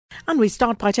And we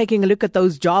start by taking a look at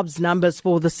those jobs numbers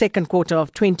for the second quarter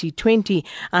of 2020.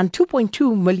 And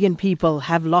 2.2 million people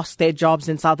have lost their jobs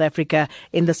in South Africa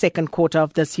in the second quarter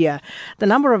of this year. The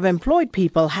number of employed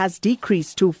people has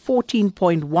decreased to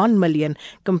 14.1 million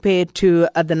compared to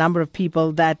the number of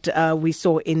people that we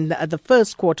saw in the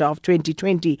first quarter of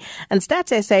 2020. And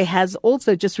Stats SA has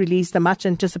also just released the much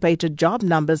anticipated job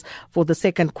numbers for the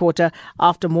second quarter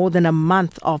after more than a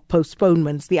month of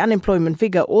postponements. The unemployment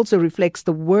figure also reflects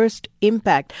the worst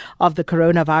impact of the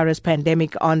coronavirus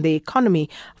pandemic on the economy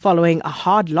following a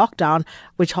hard lockdown,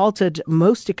 which halted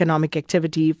most economic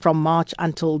activity from March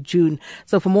until June.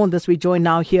 So for more on this, we join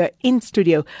now here in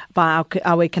studio by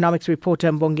our economics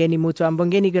reporter, Mbongeni Muthwa.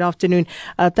 Mbongeni, good afternoon.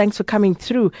 Thanks for coming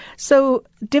through. So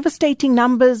devastating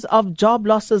numbers of job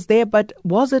losses there, but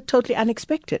was it totally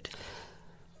unexpected?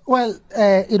 Well,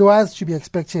 it was to be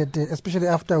expected, especially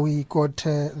after we got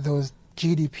those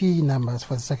GDP numbers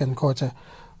for the second quarter,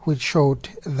 which showed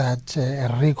that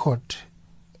a record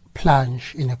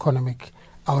plunge in economic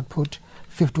output,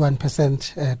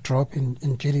 51% drop in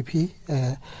GDP.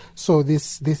 So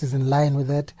this is in line with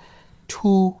that.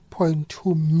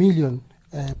 2.2 million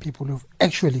people who've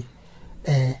actually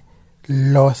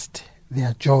lost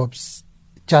their jobs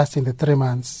just in the 3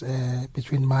 months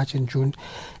between March and June.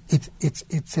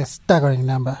 It's a staggering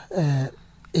number.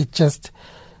 It just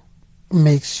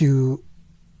makes you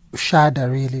shudder,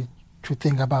 really, to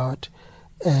think about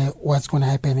what's going to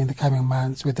happen in the coming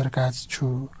months with regards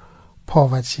to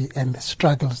poverty and the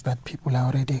struggles that people are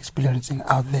already experiencing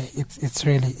out there.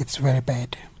 It's very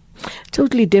bad.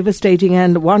 Totally devastating,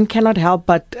 and one cannot help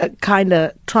but kind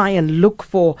of try and look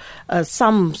for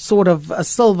some sort of a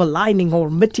silver lining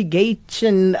or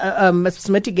mitigating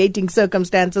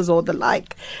circumstances or the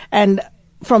like. And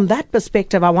from that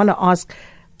perspective, I want to ask,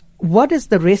 what is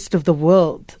the rest of the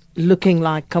world looking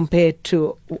like compared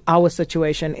to our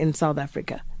situation in South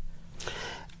Africa?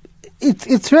 It's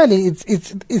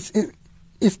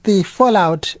the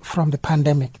fallout from the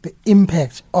pandemic, the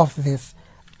impact of this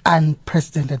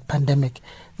unprecedented pandemic.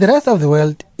 The rest of the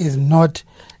world is not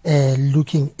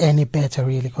looking any better,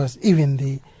 really, because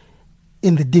even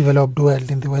in the developed world,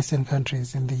 in the Western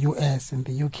countries, in the US, in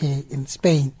the UK, in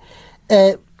Spain,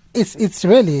 it's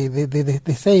really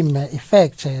the same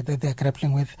effect that they're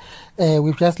grappling with.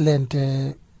 We've just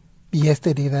learned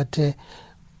yesterday that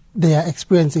they are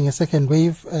experiencing a second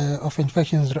wave of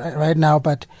infections right now,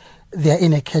 but they are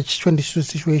in a catch-22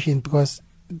 situation because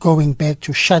going back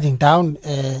to shutting down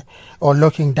or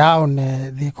locking down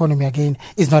the economy again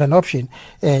is not an option.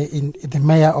 The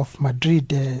mayor of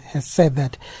Madrid has said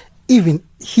that even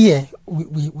here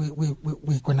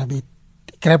we're going to be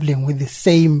grappling with the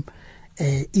same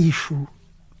issue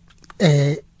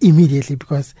immediately,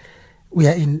 because we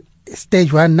are in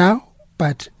stage 1 now,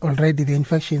 but already the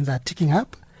infections are ticking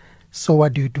up. So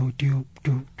what do you do? Do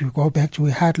you go back to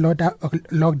a hard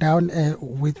lockdown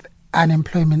with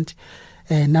unemployment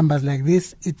numbers like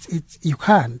this? It's you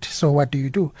can't. So what do you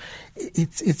do?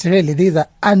 It's really, these are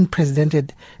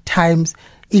unprecedented times.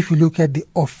 If you look at the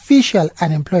official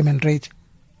unemployment rate,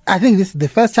 I think this is the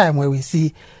first time where we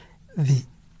see the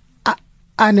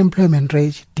unemployment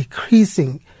rate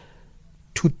decreasing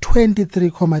to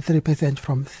 23.3%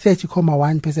 from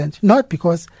 30.1%, not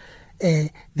because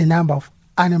the number of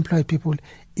unemployed people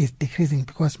is decreasing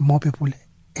because more people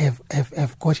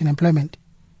have gotten employment,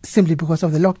 simply because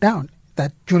of the lockdown,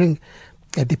 that during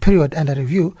the period under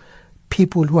review,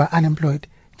 people who are unemployed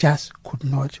just could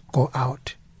not go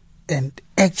out and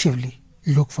actively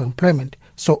look for employment.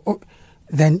 So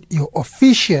then your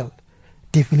official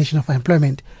definition of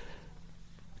employment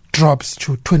drops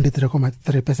to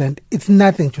 23.3%. It's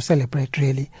nothing to celebrate,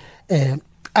 really.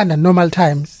 Under normal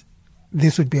times,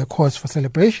 this would be a cause for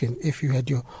celebration if you had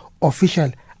your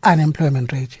official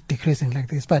unemployment rate decreasing like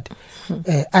this. But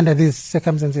under these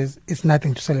circumstances, it's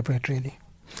nothing to celebrate, really.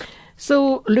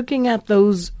 So looking at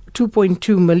those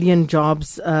 2.2 million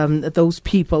jobs, those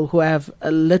people who have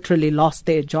literally lost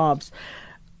their jobs,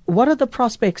 what are the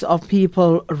prospects of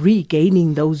people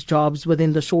regaining those jobs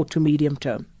within the short to medium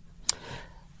term?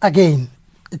 Again,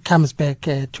 it comes back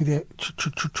to the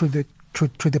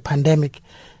pandemic.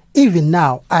 Even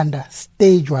now, under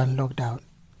stage 1 lockdown,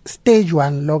 stage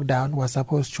 1 lockdown was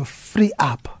supposed to free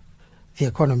up the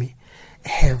economy,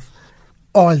 have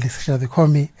all the sectors of the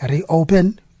economy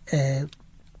reopen,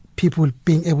 people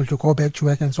being able to go back to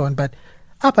work and so on. But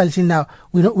up until now,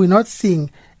 we're not seeing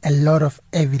a lot of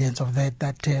evidence of that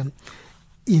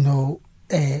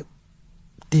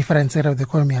different sectors of the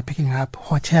economy are picking up.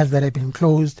 Hotels that have been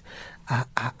closed are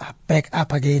back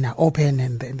up again, are open,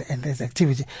 and there's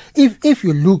activity. If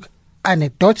you look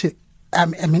anecdotally I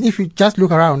mean, if you just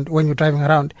look around when you're driving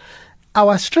around,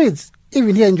 our streets,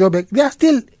 even here in Joburg, they are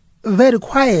still very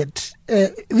quiet.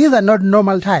 These are not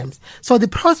normal times. So the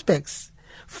prospects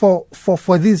for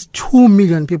these 2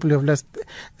 million people who have lost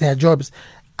their jobs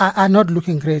are not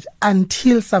looking great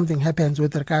until something happens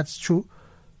with regards to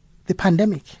the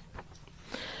pandemic.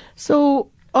 So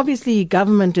obviously,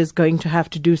 government is going to have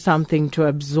to do something to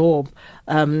absorb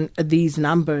these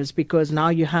numbers, because now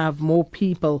you have more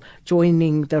people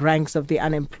joining the ranks of the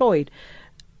unemployed.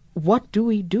 What do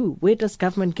we do? Where does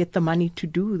government get the money to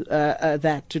do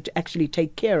that, to actually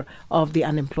take care of the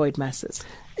unemployed masses?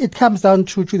 It comes down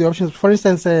to the options. For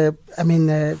instance,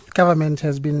 government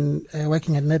has been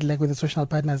working at NEDLAC with the social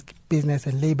partners, business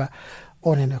and labour,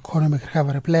 on an economic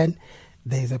recovery plan.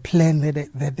 There is a plan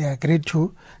that they agreed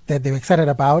to, that they were excited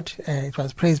about. It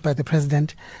was praised by the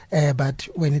president, but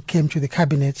when it came to the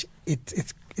cabinet,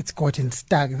 it's gotten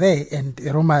stuck there. And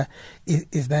the rumor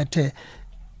is that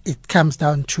it comes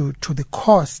down to the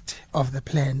cost of the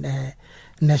plan.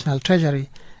 National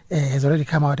Treasury has already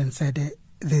come out and said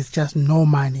there's just no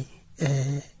money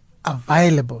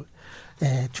available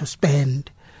to spend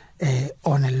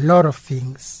on a lot of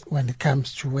things when it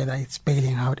comes to whether it's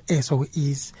bailing out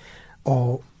SOEs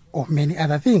or many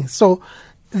other things. So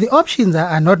the options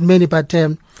are not many, but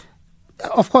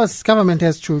of course government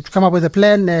has to come up with a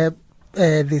plan.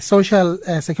 The social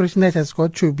security net has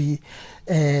got to be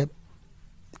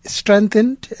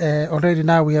strengthened. Already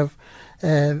now we have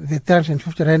the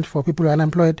 350 rand for people who are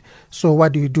unemployed. So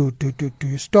what do you do? Do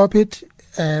you stop it?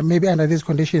 Maybe under these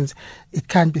conditions, it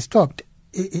can't be stopped.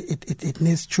 It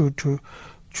needs to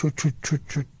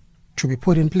be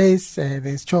put in place.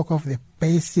 There's talk of the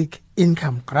basic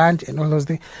income grant and all those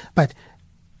things. But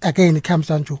again, it comes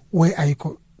down to where are you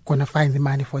going to find the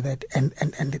money for that? And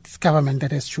it's government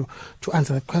that has to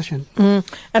answer the question.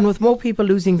 And with more people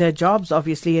losing their jobs,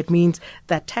 obviously, it means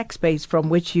that tax base from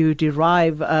which you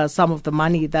derive some of the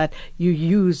money that you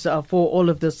use for all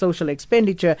of the social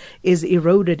expenditure is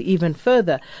eroded even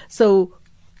further. So,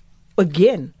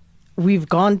 again, we've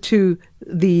gone to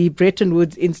the Bretton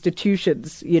Woods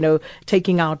institutions,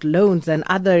 taking out loans, and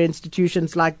other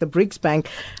institutions like the BRICS Bank.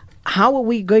 How are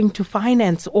we going to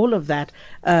finance all of that,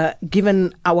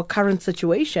 given our current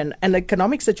situation, an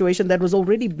economic situation that was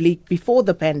already bleak before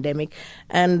the pandemic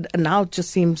and now just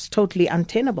seems totally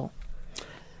untenable?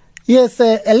 Yes,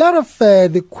 a lot of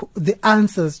the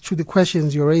answers to the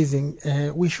questions you're raising,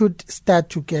 we should start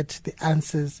to get the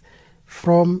answers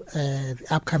from the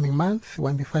upcoming month,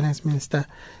 when the finance minister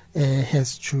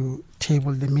has to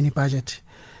table the mini budget,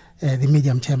 the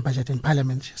medium-term budget in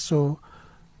Parliament. So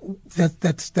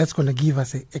that's going to give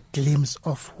us a glimpse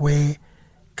of where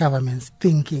government's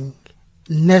thinking,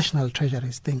 National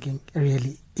Treasury's thinking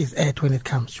really is at when it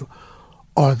comes to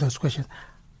all those questions.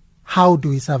 How do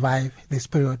we survive this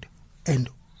period, and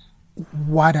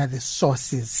what are the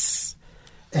sources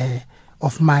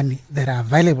of money that are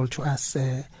available to us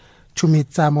to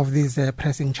meet some of these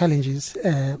pressing challenges,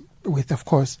 with, of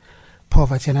course,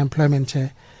 poverty and unemployment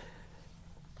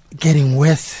getting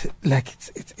worse, like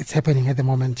it's happening at the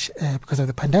moment because of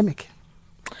the pandemic.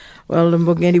 Well,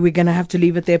 Mbongeni, we're going to have to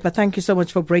leave it there, but thank you so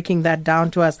much for breaking that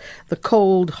down to us, the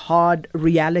cold, hard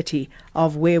reality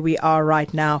of where we are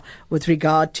right now with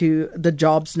regard to the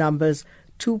jobs numbers.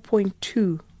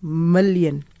 2.2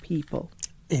 million people.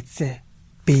 It's a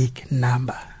big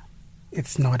number.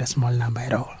 It's not a small number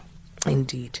at all.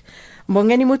 Indeed.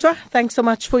 Mbongeni Muthwa, thanks so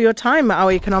much for your time,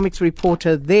 our economics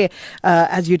reporter there.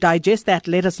 As you digest that,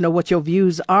 let us know what your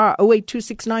views are.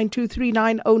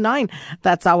 0826923909.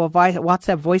 That's our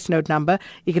WhatsApp voice note number.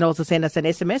 You can also send us an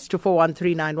SMS to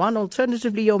 41391.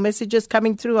 Alternatively, your messages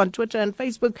coming through on Twitter and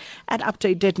Facebook at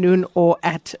Update at Noon or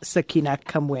at Sakina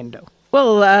Kamwendo.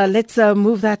 Well, let's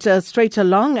move that straight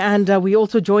along. And we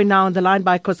also joined now on the line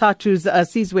by Cosatu's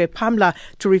Sizwe Pamla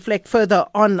to reflect further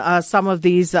on some of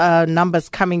these numbers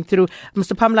coming through.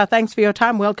 Mr. Pamla, thanks for your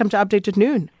time. Welcome to Update at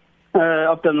Noon.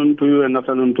 Afternoon to you and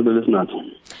afternoon to the listeners.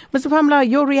 Mr. Pamla,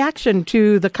 your reaction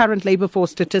to the current labour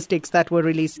force statistics that were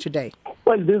released today?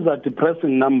 Well, these are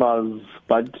depressing numbers,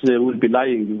 but we'll be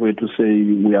lying if we were to say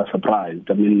we are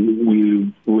surprised. I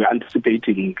mean, we were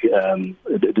anticipating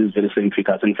these very same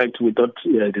figures. In fact, we thought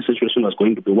the situation was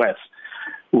going to be worse.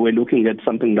 We were looking at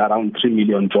something around 3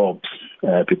 million jobs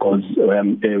because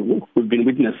we've been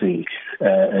witnessing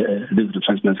these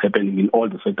retrenchments happening in all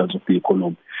the sectors of the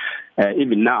economy.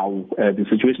 Even now, the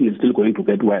situation is still going to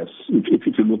get worse. If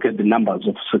you look at the numbers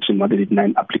of Section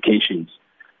 189 applications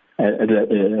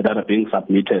that are being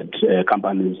submitted,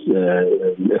 companies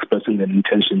expressing their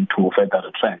intention to further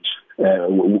retrench.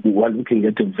 We're looking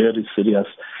at a very serious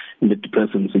in the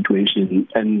depressing situation.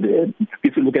 And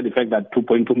if you look at the fact that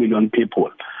 2.2 million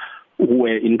people who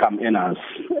were income earners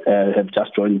have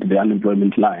just joined the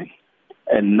unemployment line,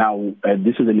 and now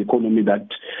this is an economy that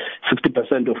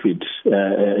 60% of it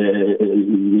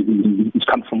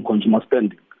comes from consumer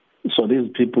spending. So these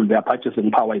people, their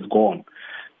purchasing power is gone.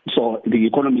 So the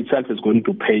economy itself is going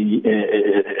to pay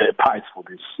a price for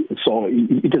this. So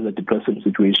it is a depressing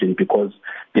situation because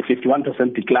the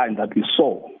 51% decline that we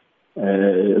saw,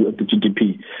 the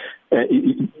GDP,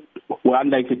 we're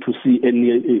unlikely to see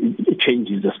any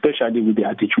changes, especially with the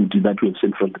attitude that we've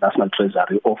seen from the National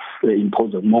Treasury of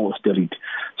imposing more austerity.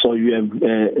 So you have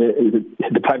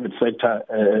the private sector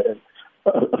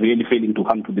really failing to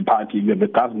come to the party. You have a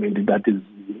government that is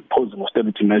imposing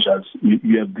austerity measures.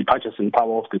 You have the purchasing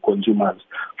power of the consumers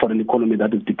for an economy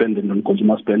that is dependent on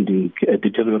consumer spending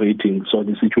deteriorating. So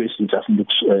the situation just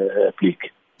looks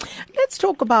bleak. Let's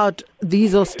talk about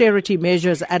these austerity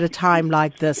measures at a time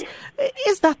like this.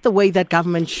 Is that the way that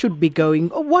government should be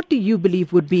going? Or what do you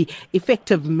believe would be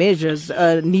effective measures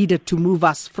needed to move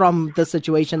us from the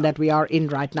situation that we are in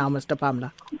right now, Mr.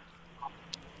 Pamla?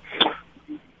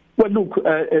 Well, look,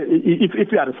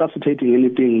 if you are resuscitating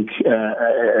anything,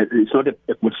 it's not a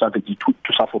good strategy to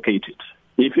suffocate it.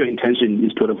 If your intention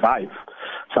is to revive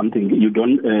something, you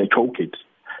don't choke it.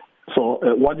 So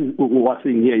what we're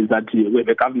seeing here is that we have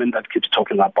a government that keeps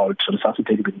talking about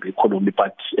resuscitating the economy,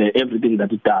 but everything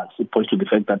that it does, it points to the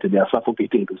fact that they are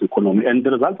suffocating this economy. And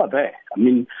the results are there. I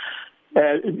mean,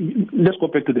 let's go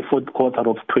back to the fourth quarter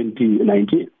of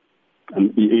 2019.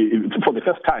 For the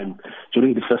first time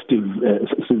during the festive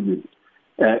season,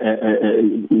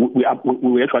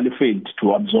 we actually failed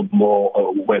to absorb more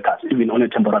workers, even on a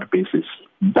temporary basis.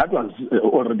 That was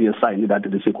already a sign that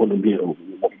this economy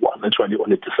was actually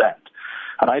on a descent.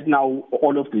 Right now,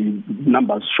 all of the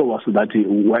numbers show us that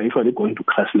we're actually going to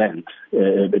crash land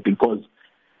because,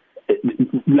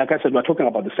 like I said, we're talking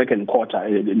about the second quarter.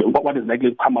 What is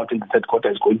likely to come out in the third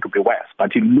quarter is going to be worse.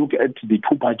 But you look at the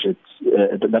two budgets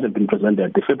that have been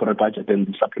presented, the February budget and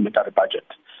the supplementary budget.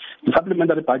 The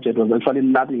supplementary budget was actually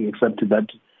nothing except that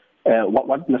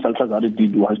what National Treasury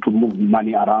did was to move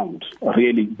money around.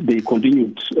 Really, they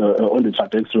continued on the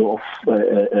trajectory of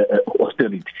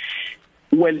austerity.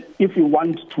 Well, if you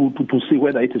want to see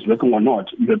whether it is working or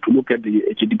not, you have to look at the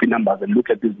GDP numbers and look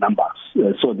at these numbers.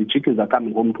 So the chickens are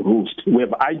coming home to roost. We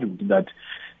have argued that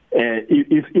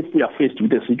if we are faced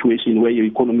with a situation where your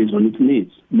economy is on its knees,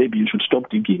 maybe you should stop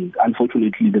digging.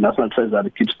 Unfortunately, the National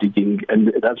Treasury keeps digging,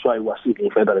 and that's why we're sinking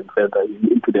further and further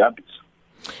into the abyss.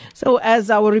 So as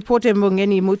our reporter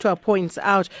Mbongeni Muthwa points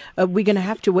out, we're going to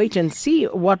have to wait and see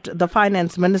what the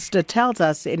finance minister tells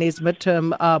us in his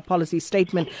midterm policy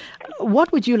statement.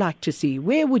 What would you like to see?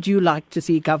 Where would you like to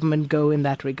see government go in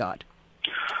that regard?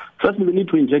 Firstly, we need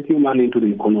to inject new money into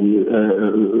the economy.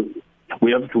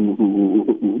 We have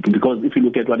to, because if you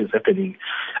look at what is happening,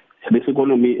 this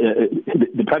economy,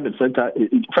 the private sector,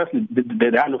 firstly,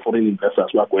 there are no foreign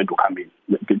investors who are going to come in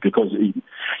because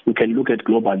you can look at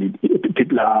globally,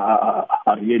 people are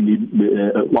really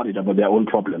worried about their own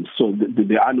problems. So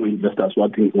there are no investors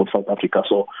working in South Africa.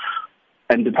 So,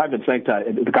 and the private sector,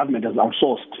 the government has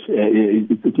outsourced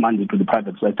its money to the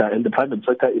private sector, and the private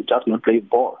sector is just not playing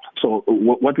ball. So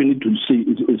what we need to see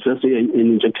is firstly an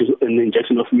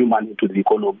injection of new money into the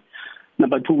economy.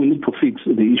 Number two, we need to fix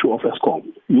the issue of Eskom.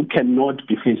 You cannot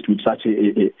be faced with such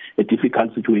a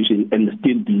difficult situation and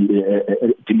still be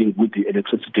dealing with the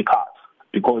electricity cuts.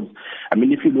 Because, I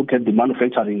mean, if you look at the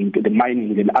manufacturing, the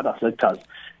mining and other sectors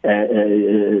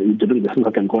during the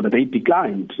second quarter, they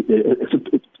declined,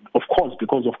 of course,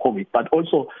 because of COVID, but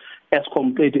also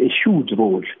Eskom played a huge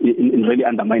role in really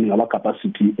undermining our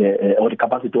capacity or the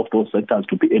capacity of those sectors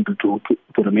to be able to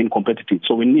remain competitive.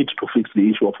 So we need to fix the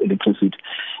issue of electricity.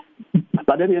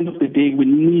 But at the end of the day, we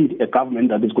need a government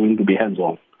that is going to be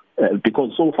hands-on.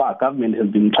 Because so far, government has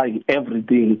been trying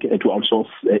everything to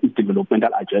outsource its developmental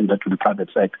agenda to the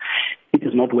private sector. It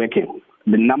is not working.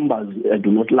 The numbers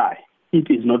do not lie.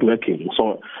 It is not working.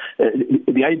 So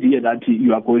the idea that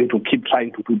you are going to keep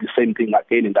trying to do the same thing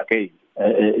again and again,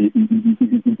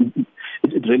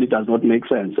 it really does not make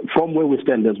sense. From where we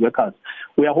stand as workers,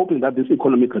 we are hoping that this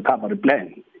economic recovery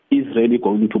plan is really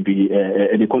going to be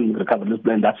an economic recovery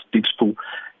plan that sticks to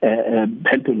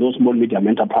helping those small medium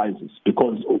enterprises,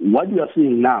 because what we are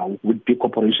seeing now with big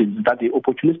corporations is that they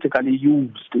opportunistically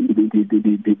use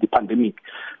the pandemic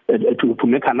to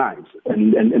mechanize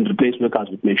and replace workers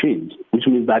with machines, which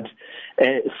means that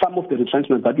some of the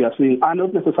retrenchments that we are seeing are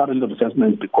not necessarily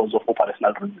retrenchments because of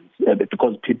operational reasons,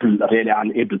 because people really are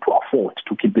unable to afford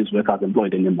to keep these workers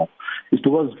employed anymore. It's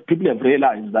because people have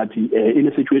realized that in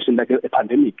a situation like a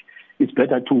pandemic, it's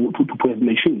better to have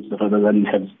machines rather than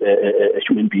have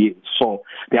human beings. So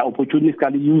they are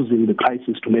opportunistically using the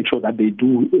crisis to make sure that they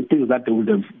do things that they would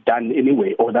have done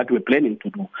anyway or that we're planning to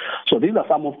do. So these are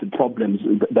some of the problems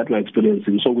that we're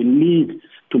experiencing. So we need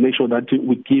to make sure that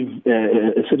we give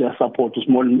serious support to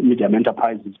small and medium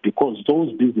enterprises, because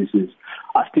those businesses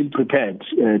are still prepared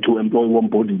to employ warm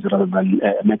bodies rather than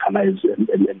mechanize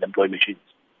and employ machines.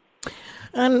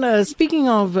 And speaking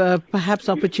of perhaps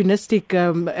opportunistic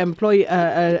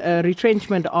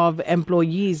retrenchment of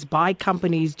employees by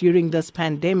companies during this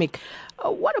pandemic,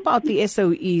 what about the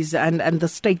SOEs and the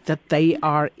state that they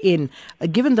are in?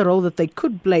 Given the role that they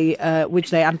could play,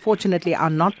 which they unfortunately are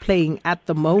not playing at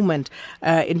the moment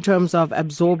in terms of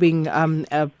absorbing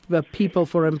people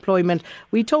for employment,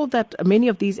 we're told that many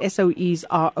of these SOEs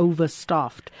are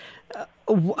overstaffed.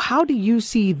 How do you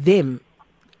see them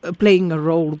playing a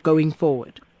role going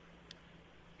forward?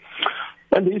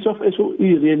 And the issue of SOE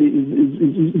really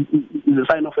is a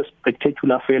sign of a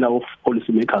spectacular failure of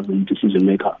policymakers and decision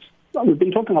makers. We've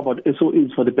been talking about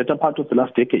SOEs for the better part of the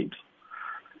last decade.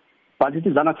 But it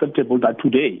is unacceptable that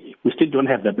today we still don't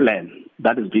have the plan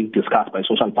that is being discussed by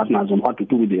social partners on what to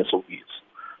do with the SOEs.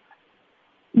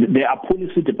 There are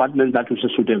policy departments that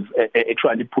should have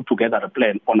actually put together a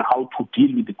plan on how to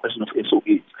deal with the question of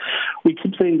SOEs. We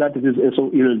keep saying that these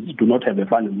SOEs do not have a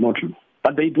funding model,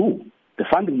 but they do. The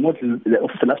funding model of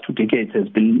the last 2 decades has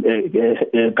been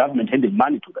government handing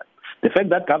money to them. The fact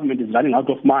that government is running out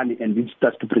of money and it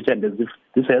starts to pretend as if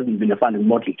this hasn't been a funding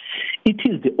model, it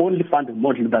is the only funding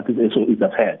model that these SOEs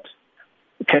have had.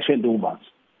 Cash handovers.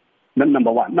 Then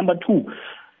number one. Number two,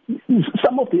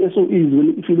 some of the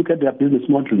SOEs, if you look at their business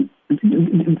model,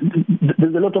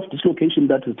 there's a lot of dislocation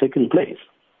that is taking place.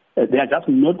 They are just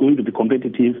not going to be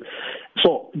competitive.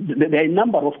 So there are a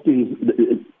number of things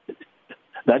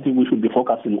that we should be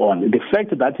focusing on. The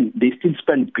fact that they still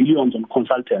spend billions on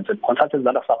consultants and consultants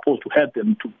that are supposed to help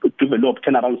them to develop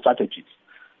turnaround strategies.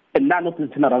 And none of these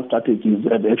turnaround strategies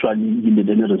have actually yielded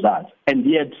any results. And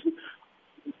yet,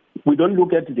 we don't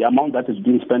look at the amount that is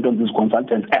being spent on these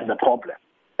consultants as a problem,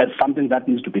 as something that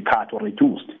needs to be cut or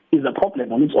reduced. It's a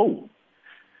problem on its own.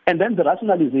 And then the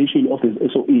rationalization of these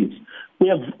SOEs. We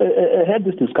have had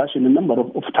this discussion a number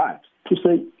of times to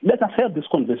say, let us have this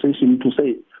conversation to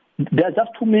say, there are just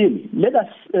too many. Let us,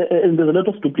 and there's a lot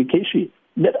of duplication.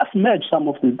 Let us merge some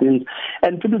of these things.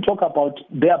 And people talk about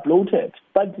they are bloated.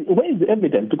 But where is the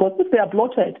evidence? Because if they are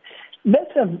bloated,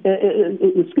 let's have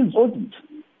skills audits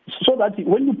so that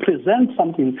when you present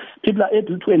something, people are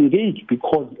able to engage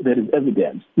because there is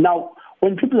evidence. Now,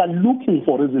 when people are looking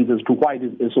for reasons as to why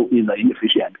these SOEs are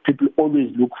inefficient, people always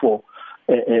look for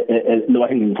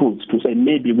low-hanging fruits to say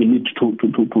maybe we need to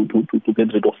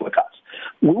get rid of workers.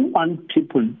 We want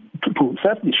people to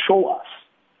firstly show us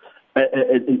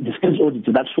the skills audits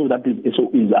that show that the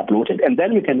SOEs are bloated, and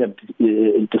then we can have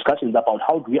discussions about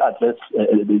how do we address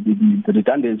the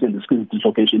redundancy and the skills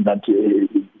dislocation that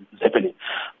is happening.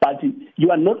 But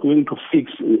you are not going to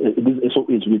fix these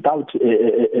SOEs without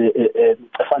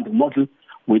a funding model,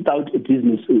 without a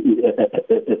business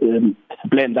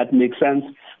plan that makes sense,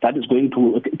 that is going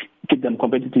to keep them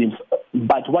competitive.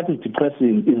 But what is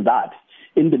depressing is that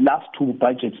in the last 2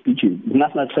 budget speeches, the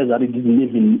National Treasury didn't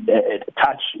even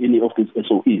touch any of these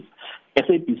SOEs.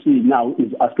 SABC now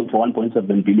is asking for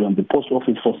 1.7 billion, the Post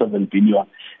Office for 7 billion,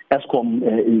 ESCOM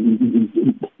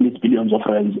needs billions of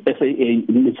rands, SAA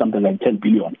needs something like 10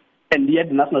 billion. And yet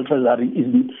the National Treasury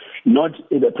is not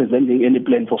presenting any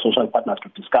plan for social partners to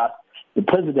discuss. The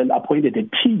President appointed a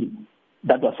team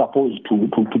that was supposed to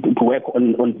work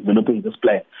on developing this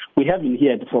plan. We haven't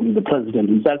heard from the President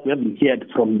himself. We haven't heard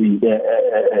from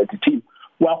the team.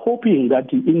 We are hoping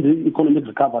that in the economic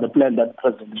recovery plan that the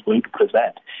President is going to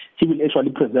present, he will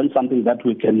actually present something that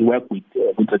we can work with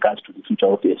regards to the future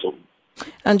of the SOE.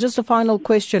 And just a final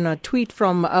question, a tweet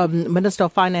from Minister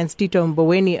of Finance Tito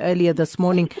Mbongeni earlier this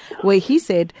morning, where he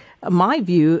said, my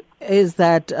view is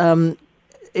that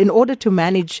in order to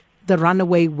manage the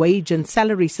runaway wage and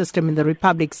salary system in the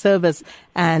Republic Service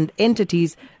and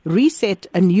entities, reset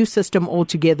a new system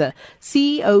altogether.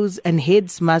 CEOs and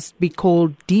heads must be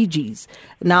called DGs.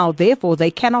 Now, therefore,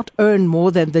 they cannot earn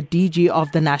more than the DG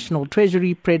of the National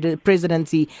Treasury,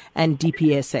 Presidency and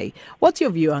DPSA. What's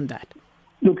your view on that?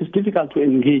 Look, it's difficult to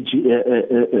engage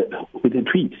with a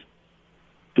tweet,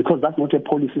 because that's not a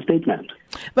policy statement.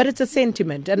 But it's a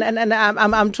sentiment, and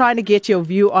I'm trying to get your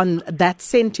view on that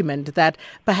sentiment, that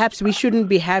perhaps we shouldn't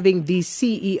be having these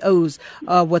CEOs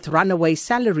with runaway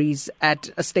salaries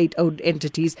at state-owned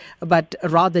entities, but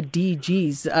rather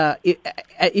DGs,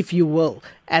 if you will,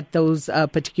 at those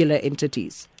particular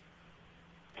entities.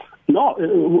 No,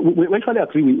 we actually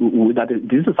agree with that.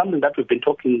 This is something that we've been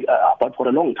talking about for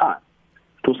a long time.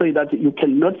 To say that you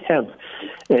cannot have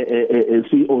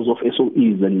CEOs of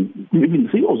SOEs and even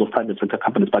CEOs of private sector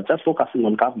companies, but just focusing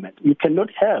on government. You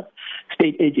cannot have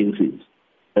state agencies,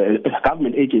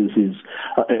 government agencies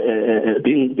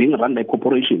being run by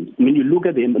corporations. I mean, you look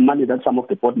at the money that some of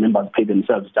the board members pay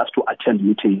themselves just to attend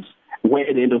meetings, where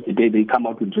at the end of the day they come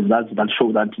out with results that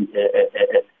show that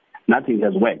nothing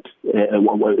has worked.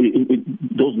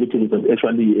 Those meetings have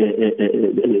actually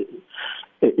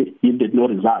yielded no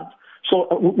results. So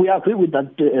we agree with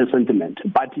that sentiment.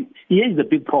 But here is the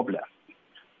big problem.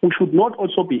 We should not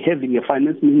also be having a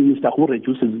finance minister who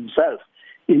reduces himself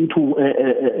into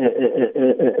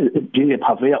being a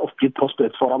purveyor of great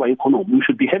prospects for our economy. We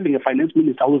should be having a finance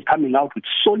minister who is coming out with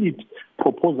solid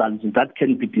proposals that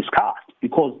can be discussed.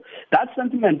 Because that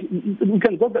sentiment, we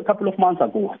can go back a couple of months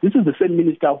ago. This is the same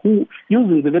minister who,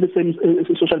 using the very same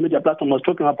social media platform, was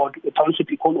talking about township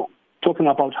economy, talking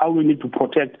about how we need to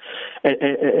protect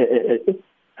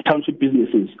township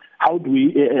businesses. How do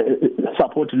we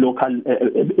support local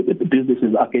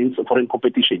businesses against foreign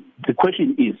competition? The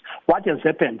question is, what has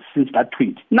happened since that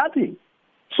tweet? Nothing.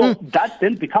 So that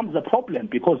then becomes a problem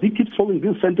because he keeps throwing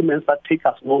these sentiments that take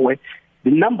us nowhere. The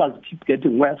numbers keep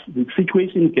getting worse. The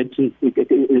situation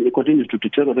continues to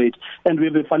deteriorate. And we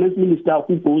have a finance minister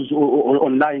who goes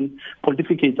online,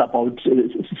 pontificates about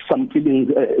some feelings.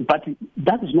 But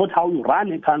that is not how you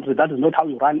run a country. That is not how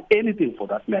you run anything for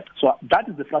that matter. So that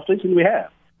is the frustration we have.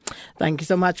 Thank you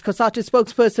so much. Cosatu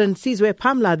spokesperson Sizwe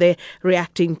Pamla there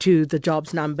reacting to the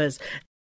jobs numbers.